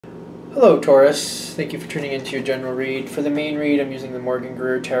Hello, Taurus. Thank you for tuning into your general read. For the main read, I'm using the Morgan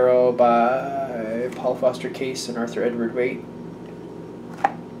Greer Tarot by Paul Foster Case and Arthur Edward Waite.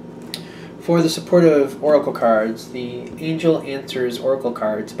 For the supportive oracle cards, the Angel Answers Oracle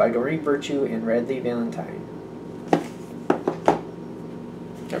cards by Doreen Virtue and Radley Valentine.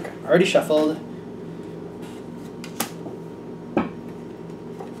 Okay, already shuffled.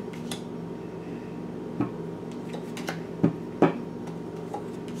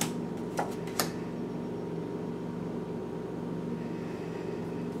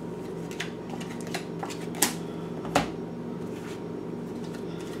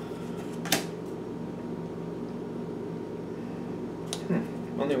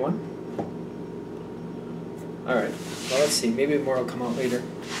 Only one? Alright, well, let's see. Maybe more will come out later.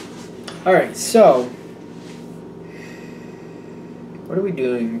 Alright, so what are we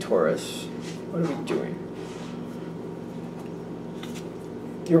doing, Taurus? What are we doing?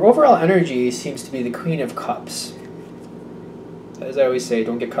 Your overall energy seems to be the Queen of Cups. As I always say,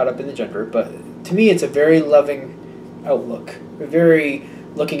 don't get caught up in the gender, but to me it's a very loving outlook. Very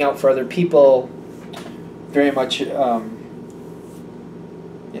looking out for other people, very much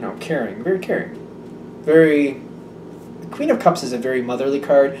caring, very caring. The Queen of Cups is a very motherly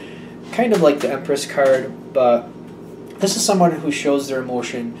card, kind of like the Empress card, but this is someone who shows their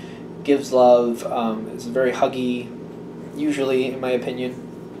emotion, gives love, is very huggy, usually, in my opinion.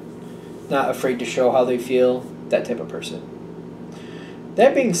 Not afraid to show how they feel, that type of person.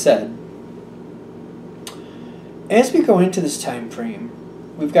 That being said, as we go into this time frame,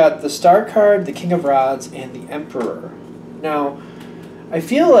 we've got the Star card, the King of Rods, and the Emperor. Now, I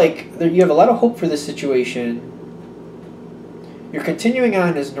feel like you have a lot of hope for this situation. You're continuing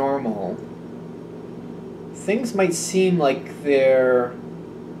on as normal. Things might seem like they're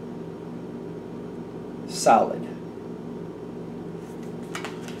solid.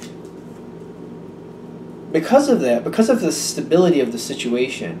 Because of that, because of the stability of the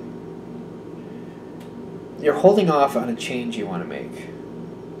situation, you're holding off on a change you want to make.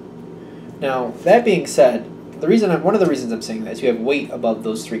 Now, that being said, one of the reasons I'm saying that is you have weight above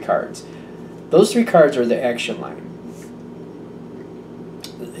those three cards. Those three cards are the action line.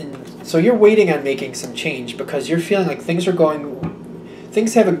 And so you're waiting on making some change because you're feeling like things have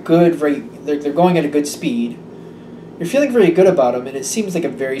a good rate, they're going at a good speed. You're feeling very good about them, and it seems like a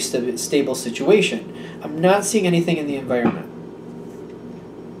very stable situation. I'm not seeing anything in the environment.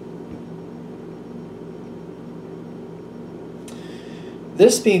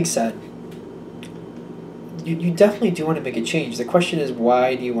 This being said, you definitely do want to make a change. The question is,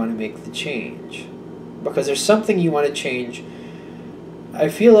 why do you want to make the change? Because there's something you want to change. I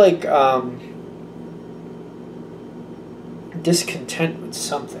feel like discontent with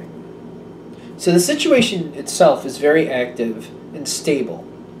something. So the situation itself is very active and stable.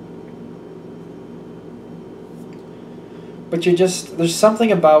 But there's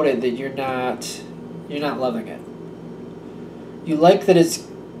something about it that you're not loving it. You like that it's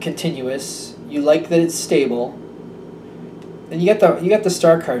continuous. You like that it's stable. And you got the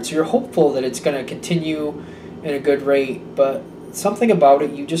Star card, so you're hopeful that it's going to continue in a good rate, but something about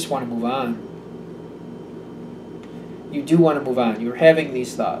it, you just want to move on. You do want to move on. You're having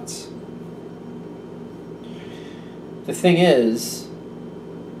these thoughts. The thing is,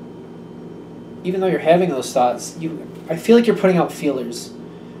 even though you're having those thoughts, I feel like you're putting out feelers.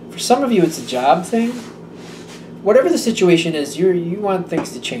 For some of you, it's a job thing. Whatever the situation is, you want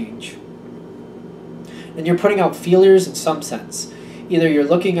things to change. And you're putting out feelers in some sense. Either you're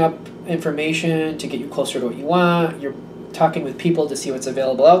looking up information to get you closer to what you want, you're talking with people to see what's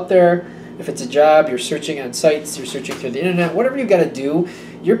available out there. If it's a job, you're searching on sites, you're searching through the internet, whatever you've got to do,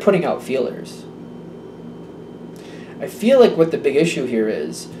 you're putting out feelers. I feel like what the big issue here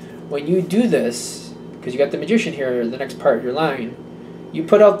is, when you do this, because you got the Magician here, the next part of your line, you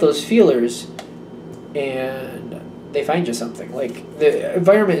put out those feelers and they find you something. Like, the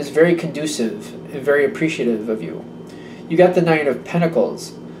environment is very conducive and very appreciative of you. You got the Nine of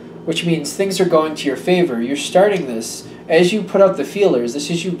Pentacles, which means things are going to your favor. You're starting this. As you put out the feelers, this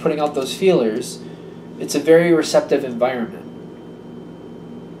is you putting out those feelers. It's a very receptive environment.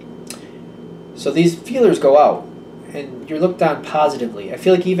 So these feelers go out, and you're looked on positively. I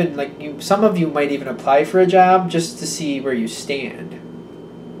feel like even some of you might even apply for a job just to see where you stand,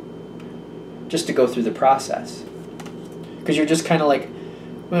 just to go through the process. Because you're just kind of like,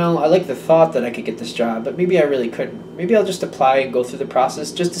 well, I like the thought that I could get this job, but maybe I really couldn't. Maybe I'll just apply and go through the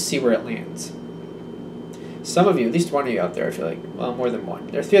process just to see where it lands. Some of you, at least one of you out there, I feel like, well, more than one.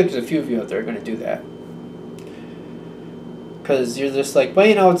 There's a few of you out there who are going to do that. because you're just like, well,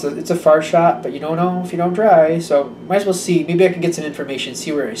 you know, it's a far shot, but you don't know if you don't try. So might as well see. Maybe I can get some information,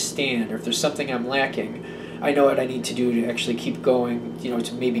 see where I stand, or if there's something I'm lacking, I know what I need to do to actually keep going. You know,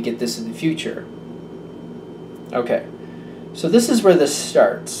 to maybe get this in the future. Okay, so this is where this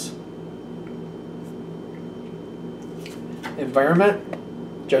starts.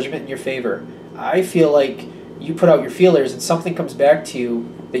 Environment, judgment in your favor. I feel like you put out your feelers and something comes back to you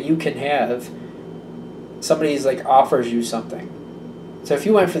that you can have. Somebody's like offers you something. So if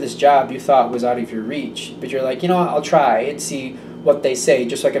you went for this job you thought was out of your reach, but you're like, you know what, I'll try and see what they say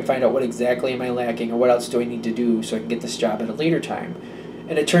just so I can find out what exactly am I lacking or what else do I need to do so I can get this job at a later time.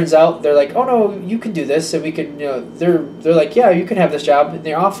 And it turns out they're like, oh no, you can do this, and we can, you know, they're like, yeah, you can have this job, and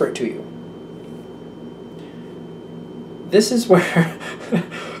they offer it to you. This is where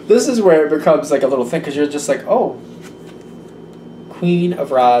this is where it becomes like a little thing, because you're just like, oh, Queen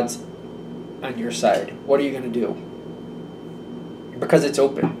of Rods on your side. What are you going to do? Because it's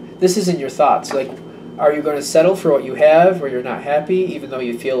open. This is in your thoughts. Like, are you going to settle for what you have where you're not happy, even though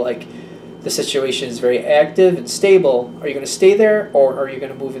you feel like the situation is very active and stable? Are you going to stay there, or are you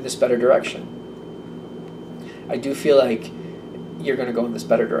going to move in this better direction? I do feel like you're going to go in this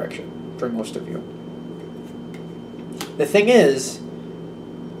better direction for most of you. The thing is,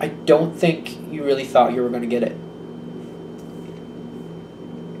 I don't think you really thought you were going to get it.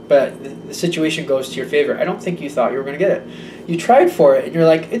 But the situation goes to your favor. I don't think you thought you were going to get it. You tried for it, and you're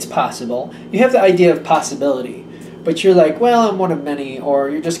like, it's possible. You have the idea of possibility. But you're like, well, I'm one of many. Or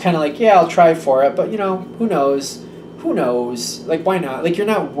you're just kind of like, yeah, I'll try for it. But, you know, who knows? Who knows? Like, why not? Like, you're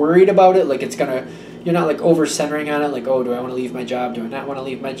not worried about it. Like, it's going to... You're not, like, over-centering on it. Like, oh, do I want to leave my job? Do I not want to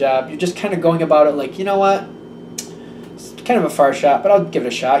leave my job? You're just kind of going about it like, you know what? It's kind of a far shot, but I'll give it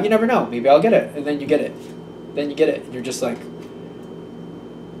a shot. You never know. Maybe I'll get it. And then you get it. Then you get it. And you're just like...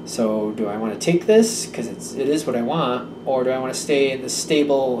 So do I want to take this because it is what I want, or do I want to stay in this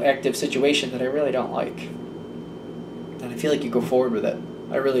stable, active situation that I really don't like? And I feel like you go forward with it.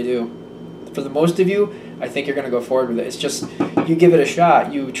 I really do. For the most of you, I think you're going to go forward with it. It's just you give it a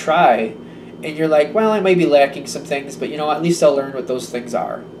shot, you try, and you're like, well, I might be lacking some things, but you know, at least I'll learn what those things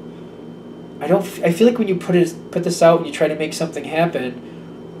are. I feel like when you put this out and you try to make something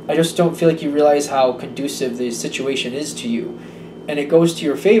happen, I just don't feel like you realize how conducive the situation is to you. And it goes to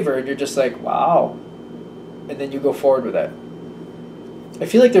your favor, and you're just like, wow. And then you go forward with it. I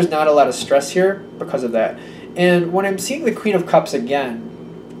feel like there's not a lot of stress here because of that. And when I'm seeing the Queen of Cups again,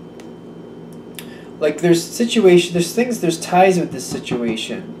 like there's ties with this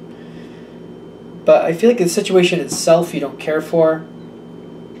situation. But I feel like the situation itself you don't care for.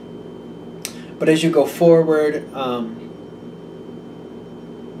 But as you go forward,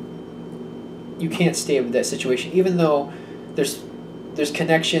 you can't stay with that situation, even though there's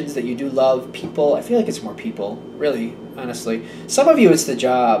connections that you do love, people. I feel like it's more people, really, honestly. Some of you, it's the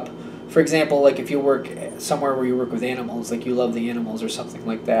job. For example, like if you work somewhere where you work with animals, like you love the animals or something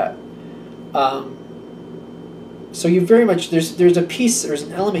like that. So you very much, there's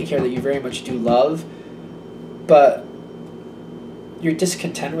an element here that you very much do love, but you're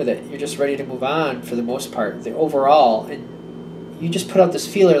discontent with it. You're just ready to move on for the most part, the overall, and you just put out this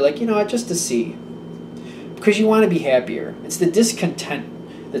feeler like, you know what, just to see. Because you want to be happier. It's the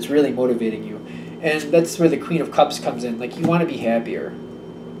discontent that's really motivating you. And that's where the Queen of Cups comes in. Like, you want to be happier.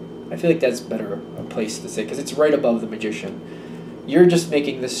 I feel like that's better a place to say, because it's right above the Magician. You're just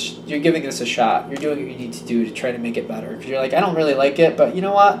making this, you're giving this a shot. You're doing what you need to do to try to make it better. Because you're like, I don't really like it, but you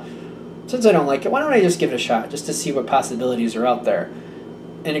know what? Since I don't like it, why don't I just give it a shot, just to see what possibilities are out there?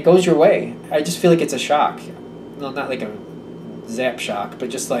 And it goes your way. I just feel like it's a shock. Well, not like a zap shock, but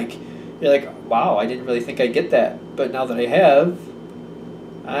just like, you're like, wow, I didn't really think I'd get that. But now that I have,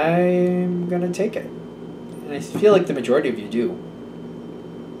 I'm going to take it. And I feel like the majority of you do.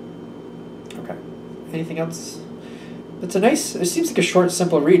 Okay. Anything else? It seems like a short,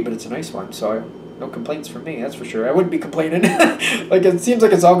 simple read, but it's a nice one. So no complaints from me, that's for sure. I wouldn't be complaining. Like, it seems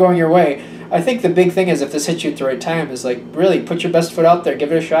like it's all going your way. I think the big thing is, if this hits you at the right time, is like, really, put your best foot out there.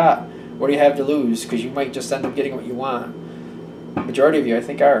 Give it a shot. What do you have to lose? Because you might just end up getting what you want. Majority of you, I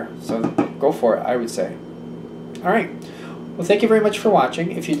think, are. So go for it, I would say. All right. Well, thank you very much for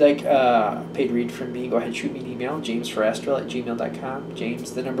watching. If you'd like a paid read from me, go ahead and shoot me an email, james4astral@gmail.com.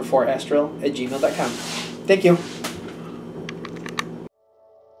 James, the number 4 astral @gmail.com. Thank you.